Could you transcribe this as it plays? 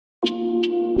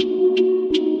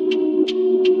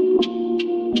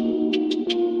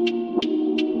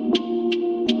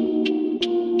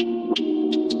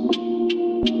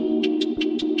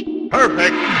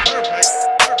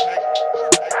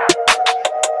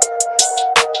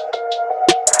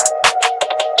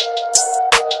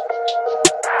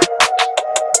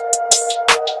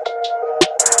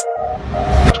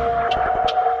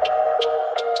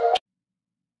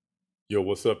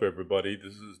What's up, everybody?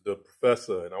 This is the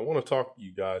professor, and I want to talk to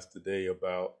you guys today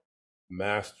about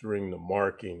mastering the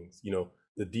markings,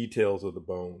 the details of the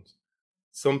bones.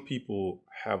 Some people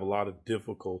have a lot of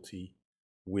difficulty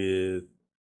with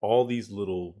all these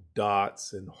little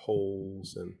dots and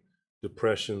holes and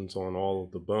depressions on all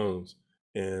of the bones.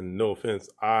 And no offense,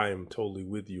 I am totally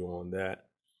with you on that.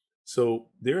 So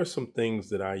there are some things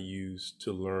that I use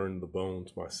to learn the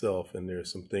bones myself, and there are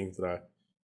some things that I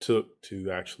took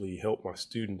to actually help my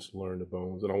students learn the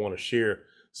bones. And I want to share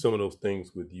some of those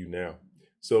things with you now.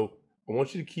 So I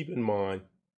want you to keep in mind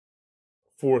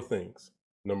 4 things.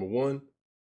 Number 1,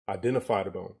 identify the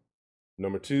bone.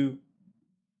 Number 2,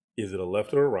 is it a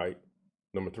left or a right?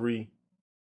 Number 3,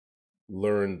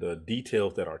 learn the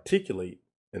details that articulate.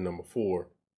 And number 4,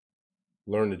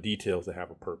 learn the details that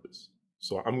have a purpose.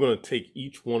 So I'm going to take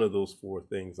each one of those 4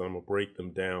 things and I'm going to break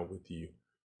them down with you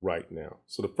right now.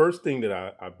 So the first thing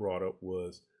that I brought up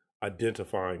was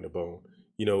identifying the bone.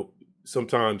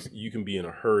 Sometimes you can be in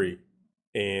a hurry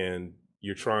and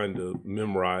you're trying to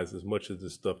memorize as much of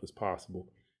this stuff as possible.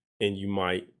 And you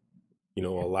might,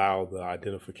 allow the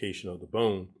identification of the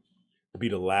bone to be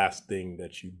the last thing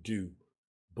that you do.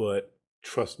 But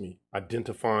trust me,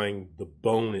 identifying the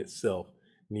bone itself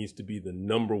needs to be the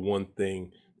number 1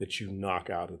 thing that you knock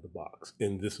out of the box.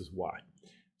 And this is why.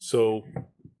 So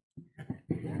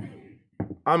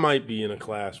I might be in a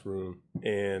classroom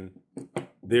and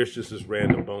there's just this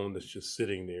random bone that's just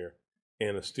sitting there,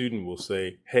 and a student will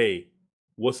say, "Hey,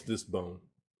 what's this bone?"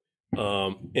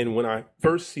 And when I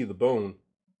first see the bone,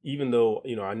 even though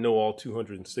I know all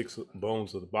 206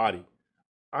 bones of the body,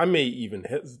 I may even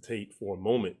hesitate for a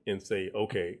moment and say,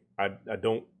 "Okay, I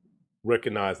don't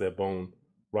recognize that bone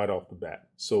right off the bat."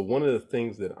 So one of the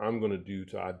things that I'm going to do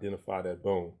to identify that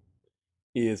bone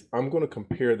is I'm going to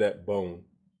compare that bone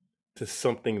to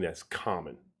something that's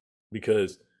common,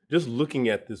 because just looking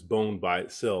at this bone by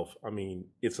itself,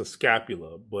 it's a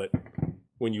scapula, but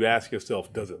when you ask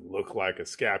yourself, does it look like a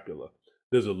scapula?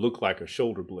 Does it look like a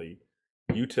shoulder blade?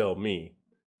 You tell me.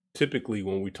 Typically,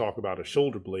 when we talk about a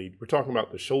shoulder blade, we're talking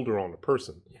about the shoulder on a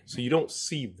person. So you don't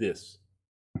see this.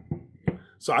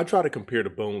 So I try to compare the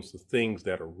bones to things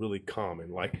that are really common,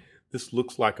 like this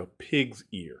looks like a pig's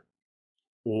ear,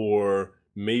 or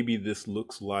maybe this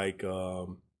looks like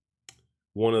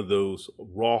one of those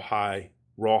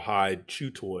rawhide chew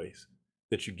toys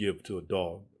that you give to a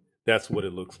dog. That's what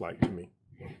it looks like to me.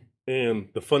 And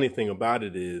the funny thing about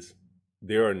it is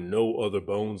there are no other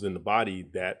bones in the body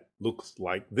that looks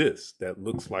like this, that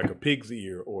looks like a pig's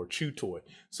ear or a chew toy.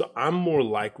 So I'm more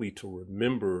likely to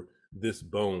remember this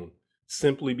bone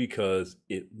simply because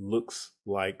it looks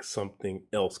like something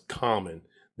else common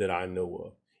that I know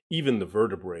of. Even the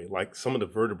vertebrae, like some of the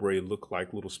vertebrae look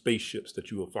like little spaceships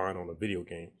that you will find on a video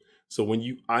game. So when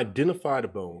you identify the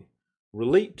bone,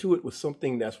 relate to it with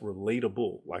something that's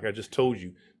relatable. Like I just told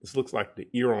you, this looks like the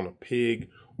ear on a pig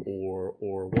or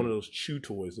one of those chew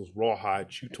toys, those rawhide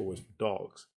chew toys for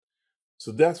dogs.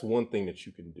 So that's one thing that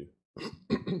you can do.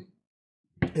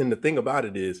 And the thing about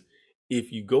it is,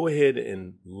 if you go ahead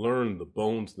and learn the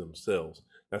bones themselves,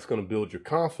 that's going to build your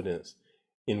confidence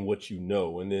in what you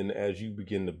know. And then as you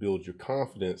begin to build your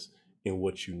confidence in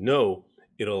what you know,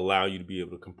 it'll allow you to be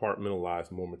able to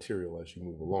compartmentalize more material as you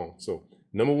move along. So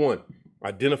number 1,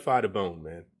 identify the bone,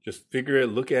 man. Just figure it,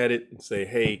 look at it and say,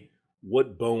 hey,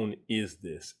 what bone is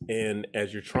this? And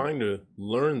as you're trying to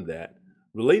learn that,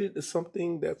 relate it to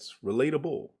something that's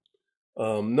relatable.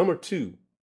 Number 2,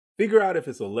 figure out if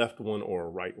it's a left one or a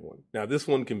right one. Now, this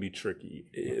one can be tricky,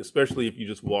 especially if you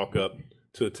just walk up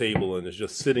to a table and it's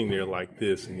just sitting there like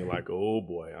this and you're like, oh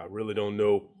boy, I really don't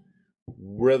know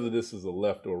whether this is a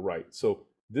left or right. So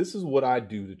this is what I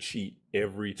do to cheat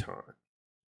every time.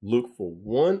 Look for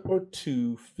 1 or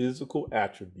 2 physical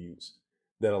attributes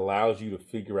that allows you to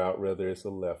figure out whether it's a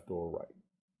left or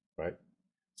a right?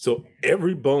 So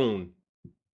every bone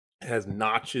has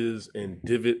notches and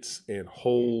divots and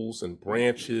holes and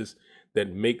branches that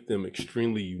make them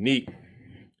extremely unique.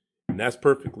 And that's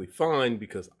perfectly fine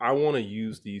because I want to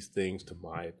use these things to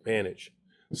my advantage.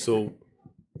 So,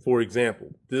 for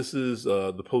example, this is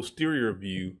the posterior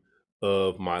view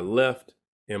of my left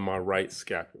and my right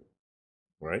scapula,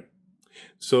 right?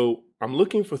 So I'm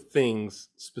looking for things,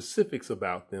 specifics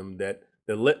about them that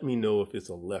let me know if it's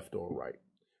a left or right.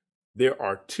 There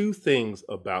are 2 things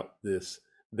about this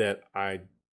that I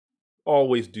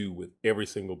always do with every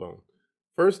single bone.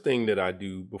 First thing that I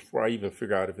do before I even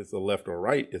figure out if it's a left or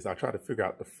right is I try to figure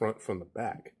out the front from the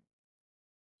back.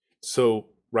 So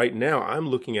right now I'm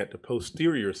looking at the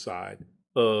posterior side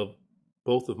of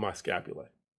both of my scapulae.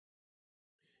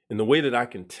 And the way that I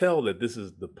can tell that this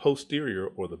is the posterior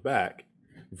or the back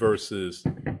versus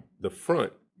the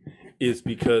front is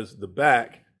because the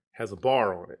back has a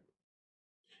bar on it.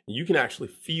 And you can actually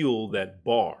feel that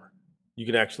bar. You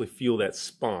can actually feel that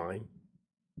spine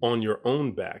on your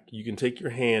own back. You can take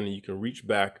your hand and you can reach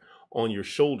back on your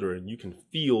shoulder and you can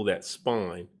feel that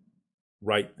spine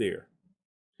right there.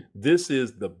 This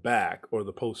is the back or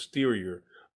the posterior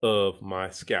of my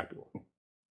scapula.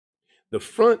 The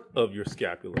front of your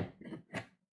scapula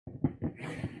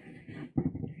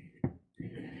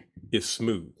is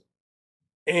smooth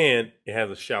and it has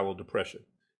a shallow depression.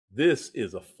 This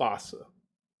is a fossa,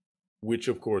 which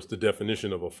of course the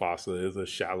definition of a fossa is a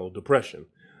shallow depression.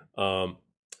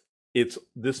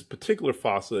 This particular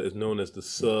fossa is known as the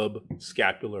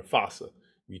subscapular fossa.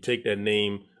 You take that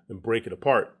name and break it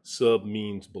apart. Sub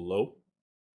means below.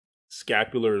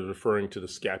 Scapular is referring to the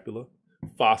scapula.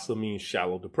 Fossa means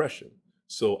shallow depression.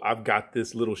 So I've got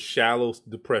this little shallow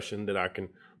depression that I can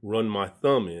run my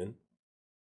thumb in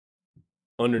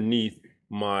underneath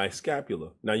my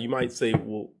scapula. Now you might say,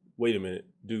 well, wait a minute,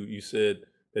 dude, you said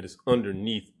that it's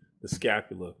underneath the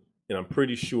scapula. And I'm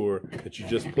pretty sure that you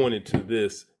just pointed to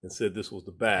this and said this was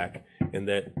the back, and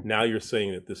that now you're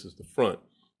saying that this is the front.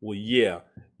 Well, yeah,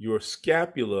 your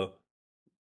scapula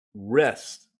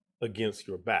rests against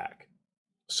your back.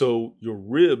 So your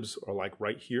ribs are like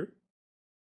right here,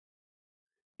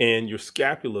 and your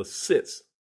scapula sits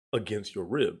against your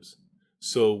ribs.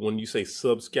 So when you say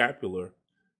subscapular,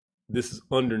 this is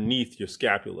underneath your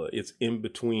scapula. It's in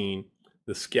between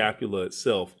the scapula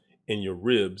itself and your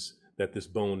ribs that this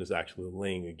bone is actually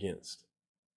laying against.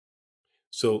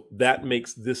 So that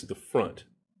makes this the front.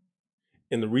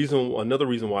 And another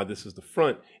reason why this is the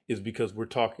front is because we're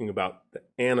talking about the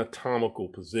anatomical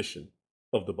position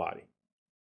of the body.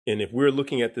 And if we're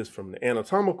looking at this from the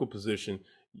anatomical position,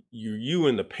 you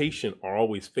and the patient are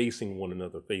always facing one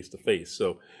another face to face.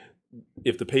 So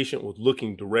if the patient was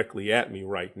looking directly at me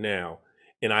right now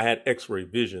and I had x-ray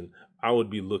vision, I would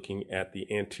be looking at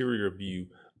the anterior view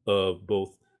of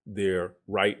both their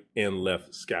right and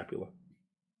left scapula.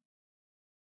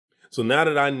 So now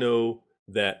that I know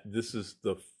that this is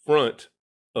the front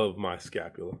of my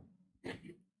scapula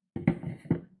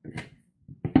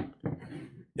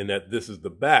and that this is the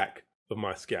back of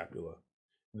my scapula,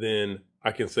 then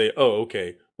I can say, oh,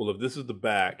 okay, well, if this is the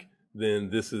back, then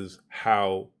this is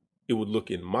how it would look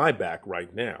in my back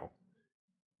right now.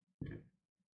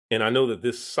 And I know that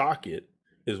this socket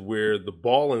is where the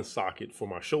ball and socket for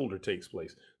my shoulder takes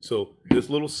place. So this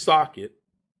little socket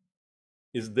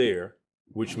is there,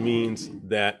 which means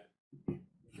that,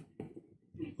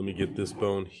 let me get this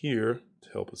bone here to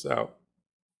help us out,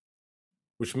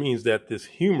 which means that this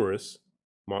humerus,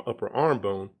 my upper arm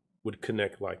bone, would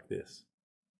connect like this.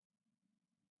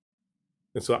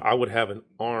 And so I would have an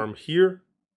arm here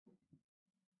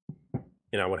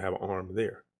and I would have an arm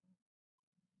there.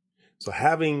 So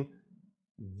having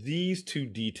these two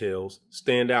details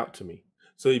stand out to me.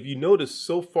 So if you notice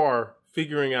so far,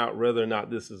 figuring out whether or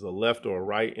not this is a left or a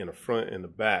right and a front and a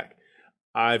back,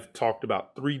 I've talked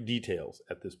about three details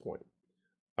at this point.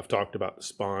 I've talked about the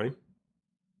spine.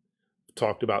 I've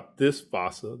talked about this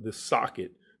fossa, this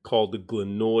socket called the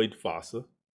glenoid fossa.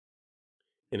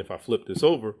 And if I flip this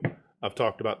over, I've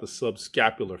talked about the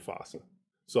subscapular fossa.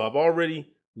 So I've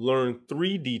already learned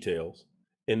three details,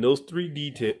 and those three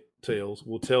details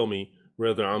will tell me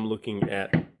whether I'm looking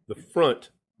at the front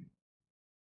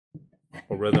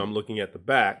or whether I'm looking at the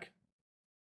back.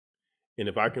 And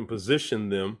if I can position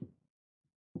them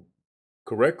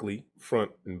correctly,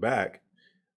 front and back,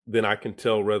 then I can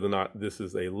tell whether or not this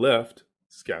is a left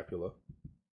scapula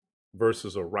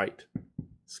versus a right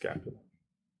scapula.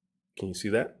 Can you see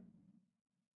that?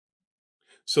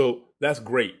 So that's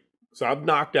great. So I've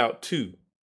knocked out two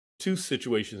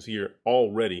situations here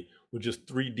already with just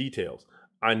three details.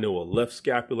 I know a left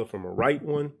scapula from a right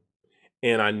one,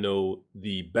 and I know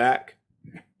the back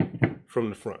from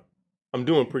the front. I'm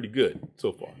doing pretty good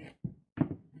so far.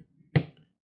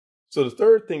 So the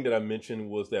third thing that I mentioned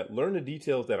was that learn the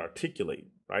details that articulate,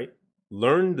 right?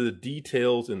 Learn the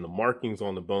details and the markings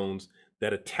on the bones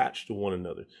that attach to one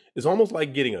another. It's almost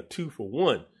like getting a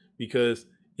 2-for-1, because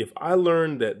if I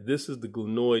learn that this is the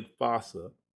glenoid fossa,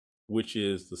 which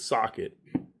is the socket,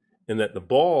 and that the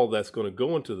ball that's going to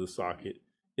go into the socket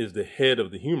is the head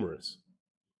of the humerus,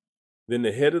 then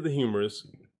the head of the humerus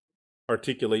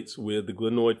articulates with the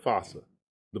glenoid fossa.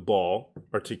 The ball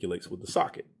articulates with the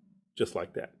socket, just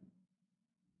like that.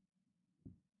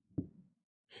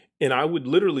 And I would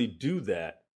literally do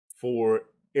that for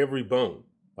every bone.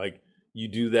 Like you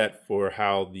do that for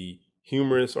how the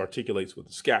humerus articulates with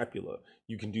the scapula.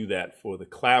 You can do that for the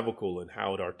clavicle and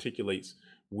how it articulates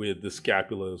with the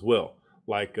scapula as well.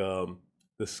 Like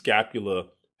the the scapula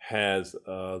has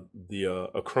the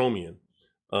acromion.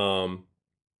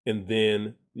 And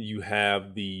then you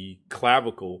have the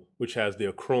clavicle, which has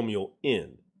the acromial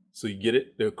end. So you get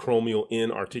it? The acromial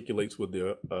end articulates with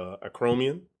the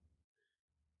acromion.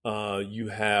 You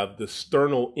have the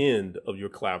sternal end of your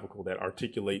clavicle that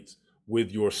articulates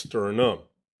with your sternum.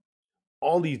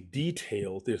 All these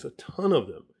details, there's a ton of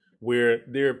them where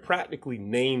they're practically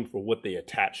named for what they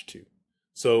attach to.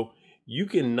 So you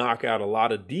can knock out a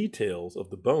lot of details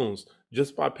of the bones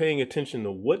just by paying attention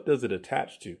to what does it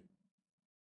attach to.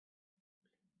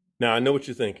 Now, I know what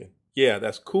you're thinking. Yeah,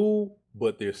 that's cool,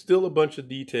 but there's still a bunch of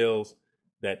details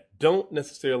that don't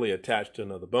necessarily attach to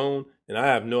another bone, and I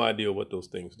have no idea what those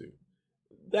things do.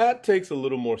 That takes a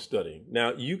little more studying.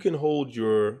 Now, you can hold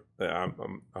your, I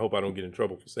hope I don't get in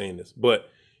trouble for saying this, but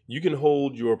you can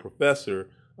hold your professor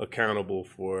accountable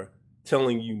for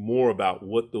telling you more about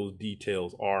what those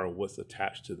details are and what's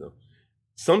attached to them.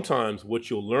 Sometimes what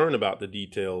you'll learn about the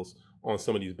details on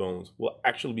some of these bones will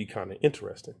actually be kind of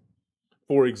interesting.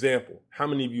 For example, how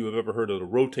many of you have ever heard of the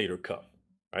rotator cuff,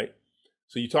 right?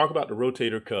 So you talk about the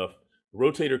rotator cuff. The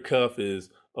rotator cuff is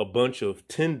a bunch of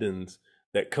tendons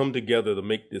that come together to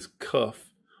make this cuff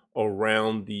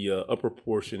around the upper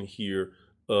portion here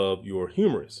of your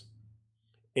humerus.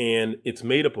 And it's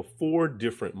made up of 4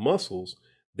 different muscles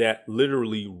that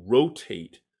literally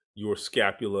rotate your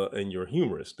scapula and your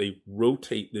humerus. They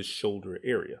rotate this shoulder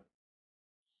area.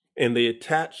 And they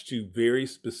attach to very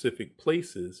specific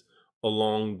places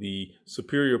along the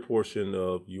superior portion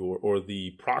of your, or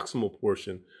the proximal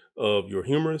portion of your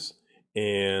humerus,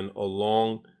 and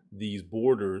along these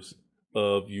borders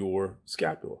of your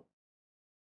scapula.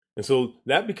 And so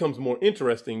that becomes more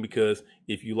interesting because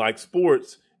if you like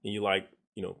sports and you like,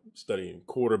 studying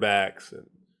quarterbacks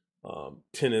and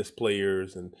tennis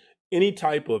players and any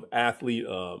type of athlete,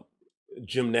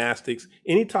 gymnastics,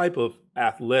 any type of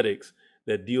athletics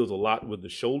that deals a lot with the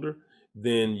shoulder,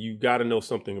 then you got to know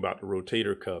something about the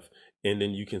rotator cuff. And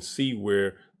then you can see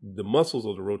where the muscles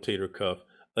of the rotator cuff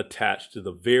attach to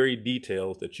the very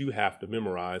details that you have to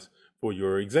memorize for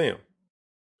your exam.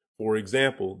 For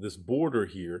example, this border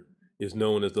here is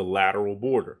known as the lateral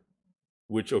border,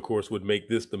 which of course would make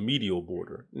this the medial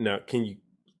border. Now, can you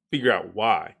figure out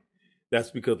why?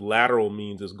 That's because lateral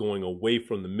means it's going away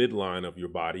from the midline of your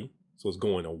body. So it's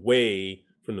going away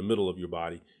from the middle of your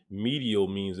body. Medial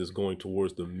means it's going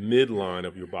towards the midline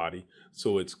of your body.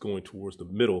 So it's going towards the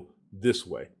middle this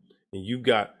way. And you've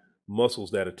got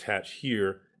muscles that attach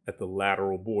here at the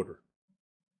lateral border.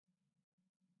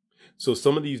 So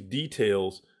some of these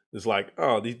details is like,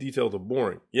 oh, these details are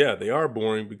boring. Yeah, they are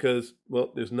boring because,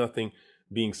 well, there's nothing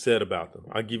being said about them.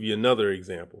 I'll give you another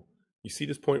example. You see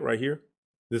this point right here?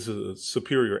 This is a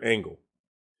superior angle.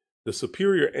 The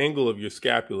superior angle of your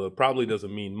scapula probably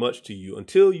doesn't mean much to you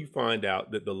until you find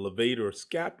out that the levator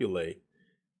scapulae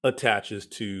attaches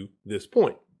to this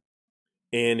point.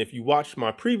 And if you watched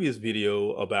my previous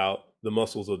video about the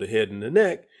muscles of the head and the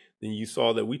neck, then you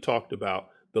saw that we talked about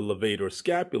the levator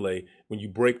scapulae. When you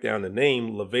break down the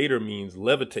name, levator means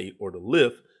levitate or to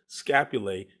lift.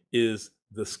 Scapulae is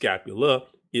the scapula.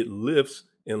 It lifts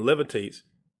and levitates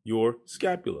your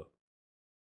scapula.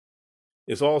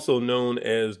 It's also known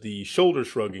as the shoulder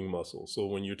shrugging muscle. So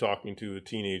when you're talking to a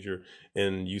teenager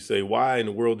and you say, why in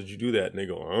the world did you do that? And they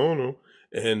go, I don't know.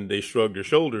 And they shrug their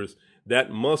shoulders.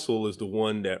 That muscle is the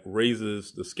one that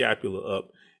raises the scapula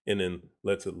up and then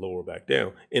lets it lower back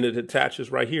down. And it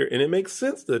attaches right here. And it makes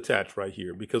sense to attach right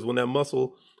here because when that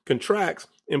muscle contracts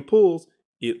and pulls,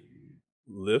 it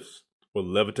lifts or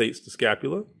levitates the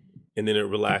scapula, and then it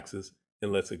relaxes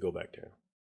and lets it go back down.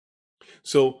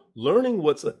 So learning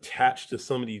what's attached to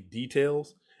some of these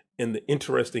details and the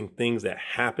interesting things that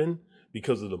happen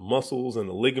because of the muscles and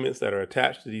the ligaments that are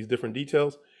attached to these different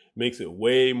details makes it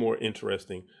way more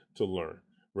interesting to learn,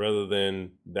 rather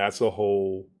than that's a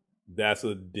hole, that's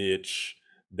a ditch,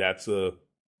 that's a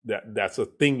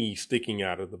thingy sticking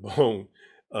out of the bone.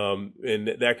 And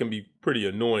that can be pretty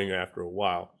annoying after a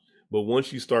while. But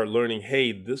once you start learning,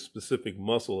 hey, this specific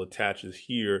muscle attaches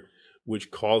here,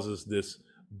 which causes this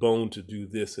bone to do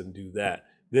this and do that,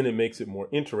 then it makes it more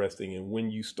interesting. And when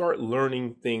you start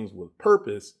learning things with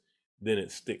purpose, then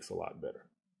it sticks a lot better.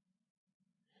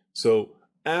 So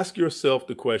ask yourself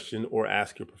the question, or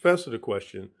ask your professor the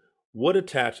question, what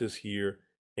attaches here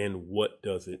and what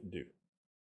does it do?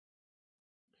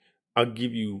 I'll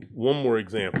give you one more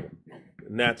example,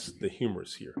 and that's the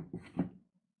humerus here.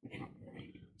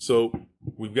 So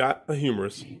we've got a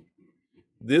humerus.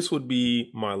 This would be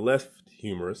my left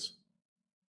humerus.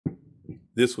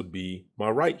 This would be my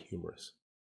right humerus.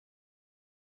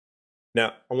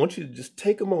 Now, I want you to just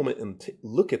take a moment and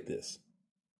look at this.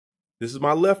 This is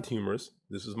my left humerus.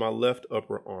 This is my left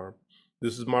upper arm.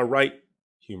 This is my right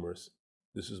humerus.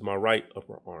 This is my right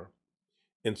upper arm.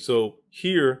 And so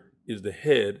here is the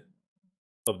head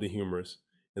of the humerus.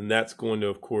 And that's going to,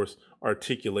 of course,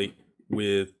 articulate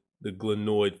with the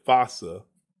glenoid fossa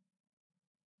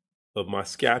of my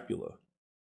scapula.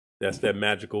 That's that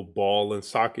magical ball and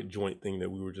socket joint thing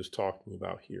that we were just talking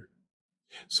about here.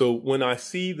 So when I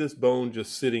see this bone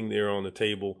just sitting there on the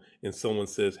table and someone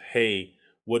says, hey,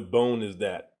 what bone is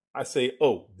that? I say,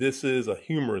 oh, this is a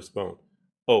humerus bone.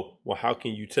 Oh, well, how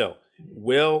can you tell?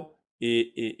 Well,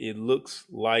 it looks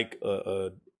like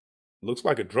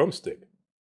a drumstick.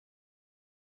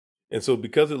 And so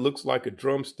because it looks like a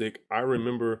drumstick, I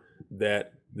remember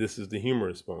that this is the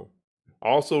humerus bone. I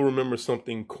also remember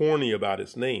something corny about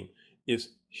its name. It's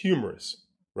humerus,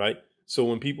 right? So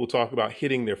when people talk about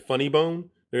hitting their funny bone,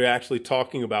 they're actually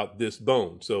talking about this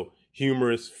bone. So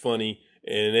humerus, funny,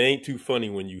 and it ain't too funny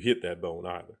when you hit that bone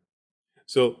either.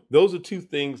 So those are two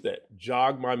things that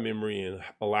jog my memory and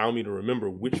allow me to remember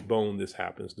which bone this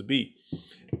happens to be.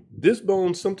 This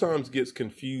bone sometimes gets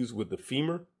confused with the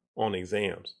femur on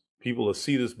exams. People will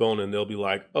see this bone and they'll be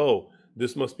like, oh,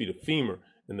 this must be the femur.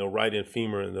 And they'll write in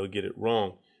femur and they'll get it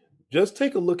wrong. Just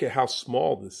take a look at how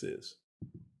small this is.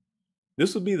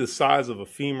 This would be the size of a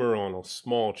femur on a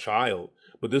small child,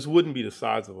 but this wouldn't be the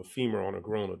size of a femur on a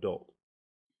grown adult.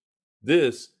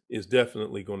 This is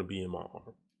definitely going to be in my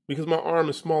arm because my arm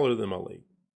is smaller than my leg.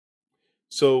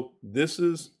 So this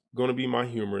is going to be my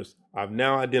humerus. I've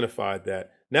now identified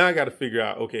that. Now I got to figure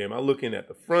out, okay, am I looking at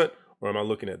the front or am I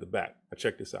looking at the back?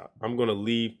 Check this out. I'm going to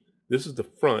leave. This is the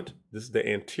front. This is the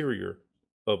anterior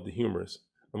of the humerus.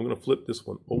 I'm going to flip this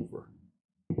one over.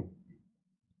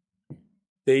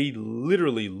 They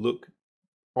literally look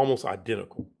almost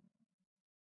identical.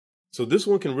 So this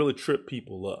one can really trip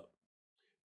people up.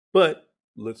 But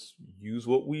let's use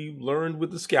what we learned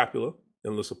with the scapula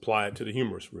and let's apply it to the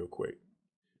humerus real quick.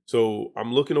 So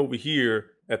I'm looking over here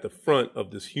at the front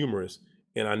of this humerus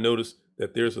and I notice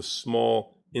that there's a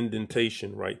small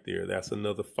indentation right there. That's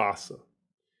another fossa.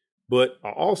 But I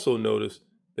also notice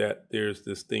that there's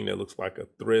this thing that looks like a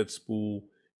thread spool,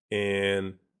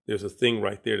 and there's a thing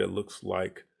right there that looks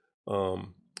like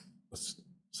some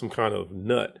kind of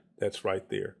nut that's right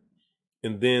there.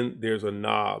 And then there's a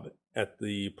knob at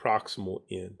the proximal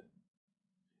end.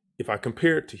 If I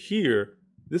compare it to here,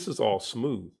 this is all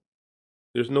smooth.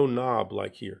 There's no knob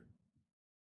like here.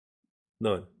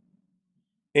 None.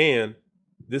 And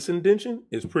this indentation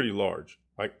is pretty large.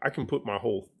 Like I can put my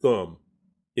whole thumb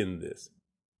in this.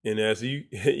 And as you,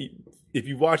 if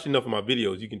you watch enough of my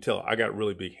videos, you can tell I got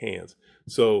really big hands.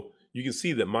 So you can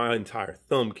see that my entire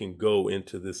thumb can go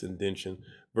into this indentation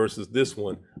versus this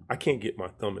one. I can't get my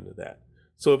thumb into that.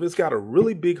 So if it's got a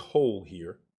really big hole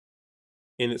here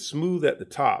and it's smooth at the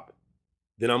top,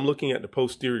 then I'm looking at the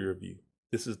posterior view.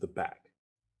 This is the back.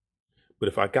 But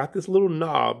if I got this little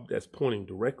knob that's pointing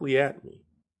directly at me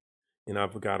and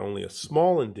I've got only a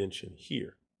small indentation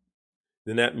here,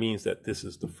 then that means that this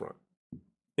is the front.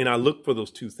 And I look for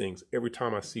those two things every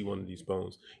time I see one of these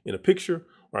bones in a picture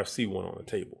or I see one on a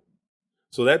table.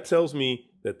 So that tells me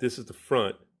that this is the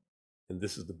front and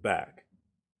this is the back.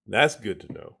 That's good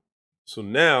to know. So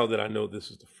now that I know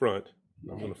this is the front,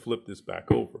 I'm going to flip this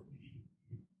back over.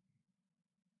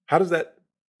 How does that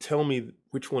tell me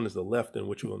which one is the left and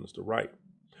which one is the right?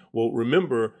 Well,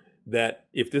 remember that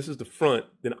if this is the front,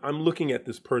 then I'm looking at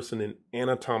this person in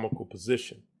anatomical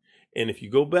position. And if you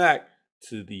go back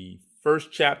to the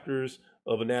first chapters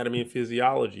of anatomy and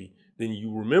physiology, then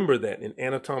you remember that in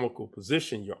anatomical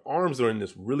position, your arms are in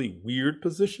this really weird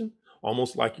position,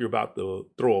 almost like you're about to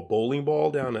throw a bowling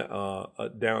ball down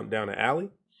an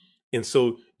alley. And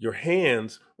so your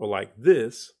hands are like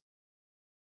this.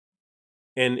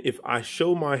 And if I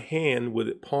show my hand with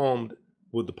it palmed,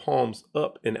 with the palms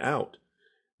up and out,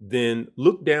 then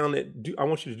look down at, I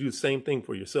want you to do the same thing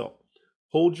for yourself.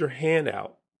 Hold your hand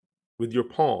out with your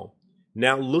palm.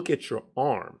 Now look at your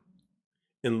arm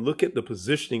and look at the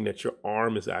positioning that your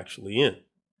arm is actually in.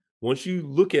 Once you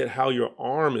look at how your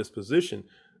arm is positioned,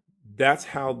 that's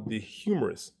how the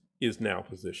humerus is now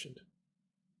positioned.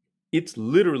 It's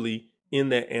literally in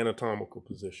that anatomical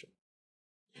position.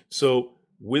 So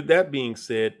with that being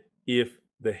said, if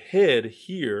the head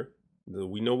here,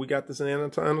 we know we got this in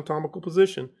anatomical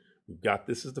position, we've got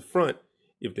this as the front.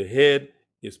 If the head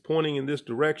is pointing in this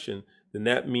direction, then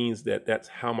that means that that's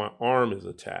how my arm is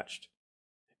attached.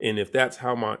 And if that's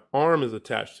how my arm is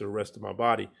attached to the rest of my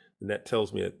body, then that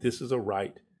tells me that this is a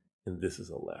right and this is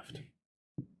a left.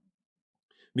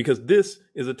 Because this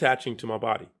is attaching to my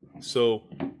body. So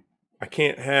I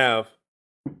can't have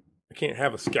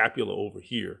a scapula over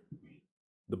here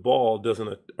the ball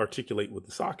doesn't articulate with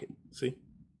the socket. See?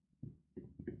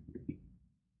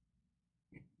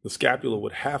 The scapula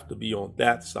would have to be on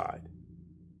that side,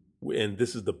 and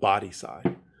this is the body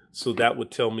side. So that would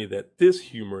tell me that this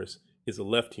humerus is a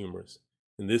left humerus,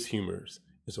 and this humerus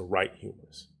is a right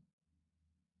humerus.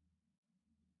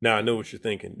 Now I know what you're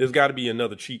thinking. There's got to be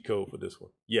another cheat code for this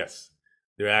one. Yes,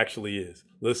 there actually is.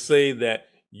 Let's say that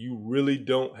you really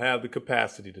don't have the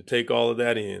capacity to take all of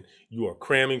that in. You are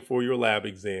cramming for your lab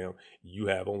exam. You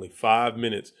have only 5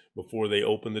 minutes before they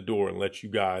open the door and let you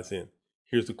guys in.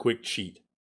 Here's a quick cheat.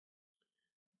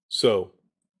 So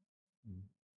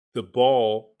the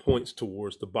ball points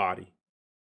towards the body.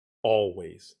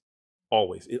 Always.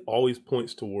 Always. It always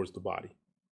points towards the body.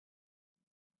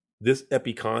 This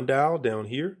epicondyle down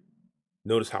here,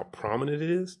 notice how prominent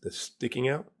it is, that's sticking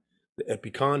out. The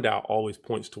epicondyle always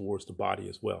points towards the body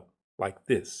as well, like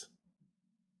this,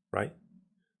 right?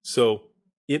 So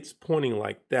it's pointing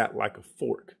like that, like a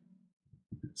fork.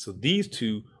 So these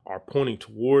two are pointing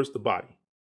towards the body,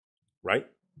 right?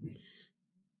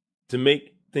 To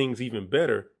make things even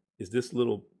better is this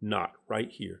little knot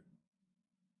right here.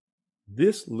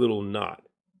 This little knot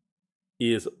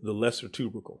is the lesser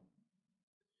tubercle.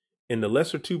 And the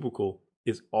lesser tubercle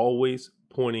is always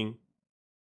pointing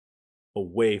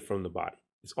away from the body.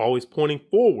 It's always pointing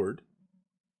forward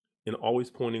and always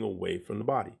pointing away from the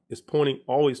body. It's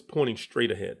always pointing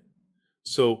straight ahead.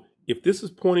 So if this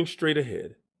is pointing straight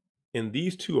ahead and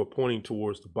these two are pointing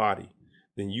towards the body,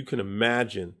 then you can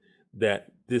imagine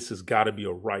that this has got to be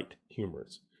a right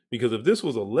humerus. Because if this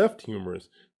was a left humerus,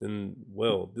 then,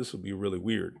 well, this would be really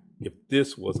weird if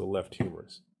this was a left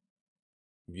humerus.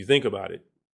 If you think about it,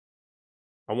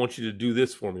 I want you to do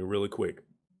this for me really quick.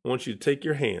 I want you to take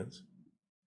your hands.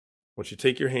 I want you to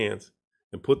take your hands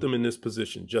and put them in this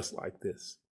position just like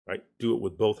this, right? Do it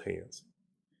with both hands.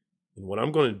 And what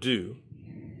I'm going to do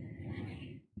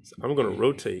is I'm going to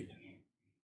rotate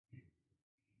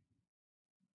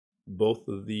both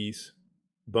of these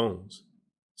bones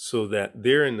so that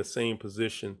they're in the same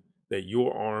position that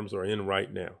your arms are in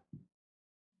right now.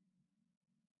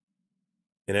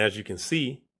 And as you can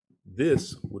see,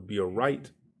 this would be a right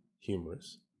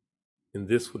humerus, and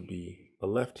this would be a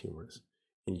left humerus.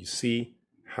 And you see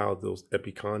how those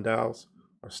epicondyles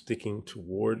are sticking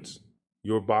towards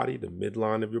your body, the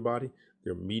midline of your body.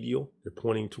 They're medial, they're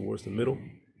pointing towards the middle.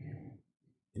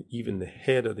 And even the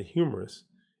head of the humerus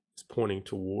is pointing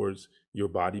towards your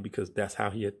body because that's how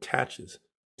he attaches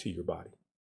to your body.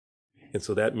 And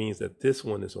so that means that this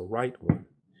one is a right one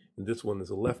and this one is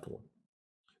a left one.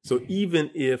 So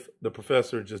even if the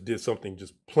professor just did something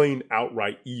just plain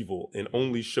outright evil and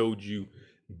only showed you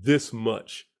this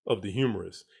much of the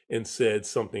humerus and said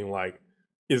something like,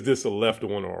 is this a left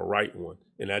one or a right one?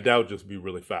 And that would just be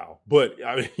really foul. But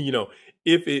I mean, you know,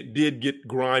 if it did get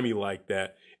grimy like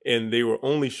that and they were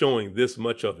only showing this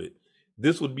much of it,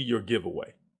 this would be your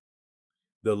giveaway.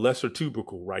 The lesser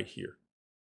tubercle right here.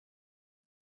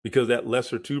 Because that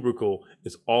lesser tubercle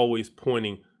is always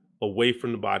pointing away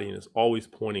from the body and is always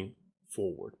pointing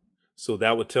forward. So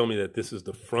that would tell me that this is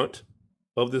the front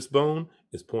of this bone,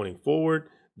 is pointing forward.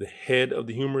 The head of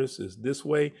the humerus is this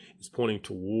way, it's pointing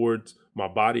towards my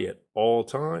body at all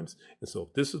times. And so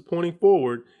if this is pointing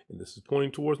forward and this is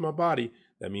pointing towards my body,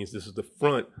 that means this is the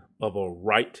front of a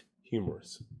right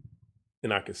humerus.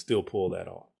 And I can still pull that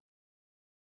off.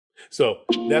 So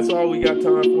that's all we got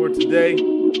time for today.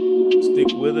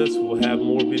 Stick with us. We'll have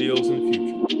more videos in the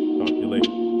future. Talk to you later.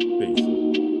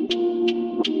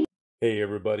 Peace. Hey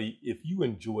everybody, if you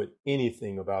enjoyed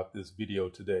anything about this video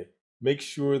today, make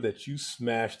sure that you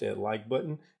smash that like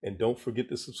button and don't forget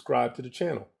to subscribe to the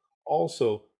channel.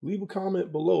 Also, leave a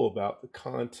comment below about the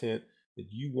content that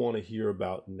you want to hear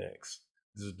about next.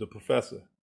 This is the professor.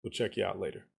 We'll check you out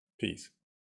later. Peace.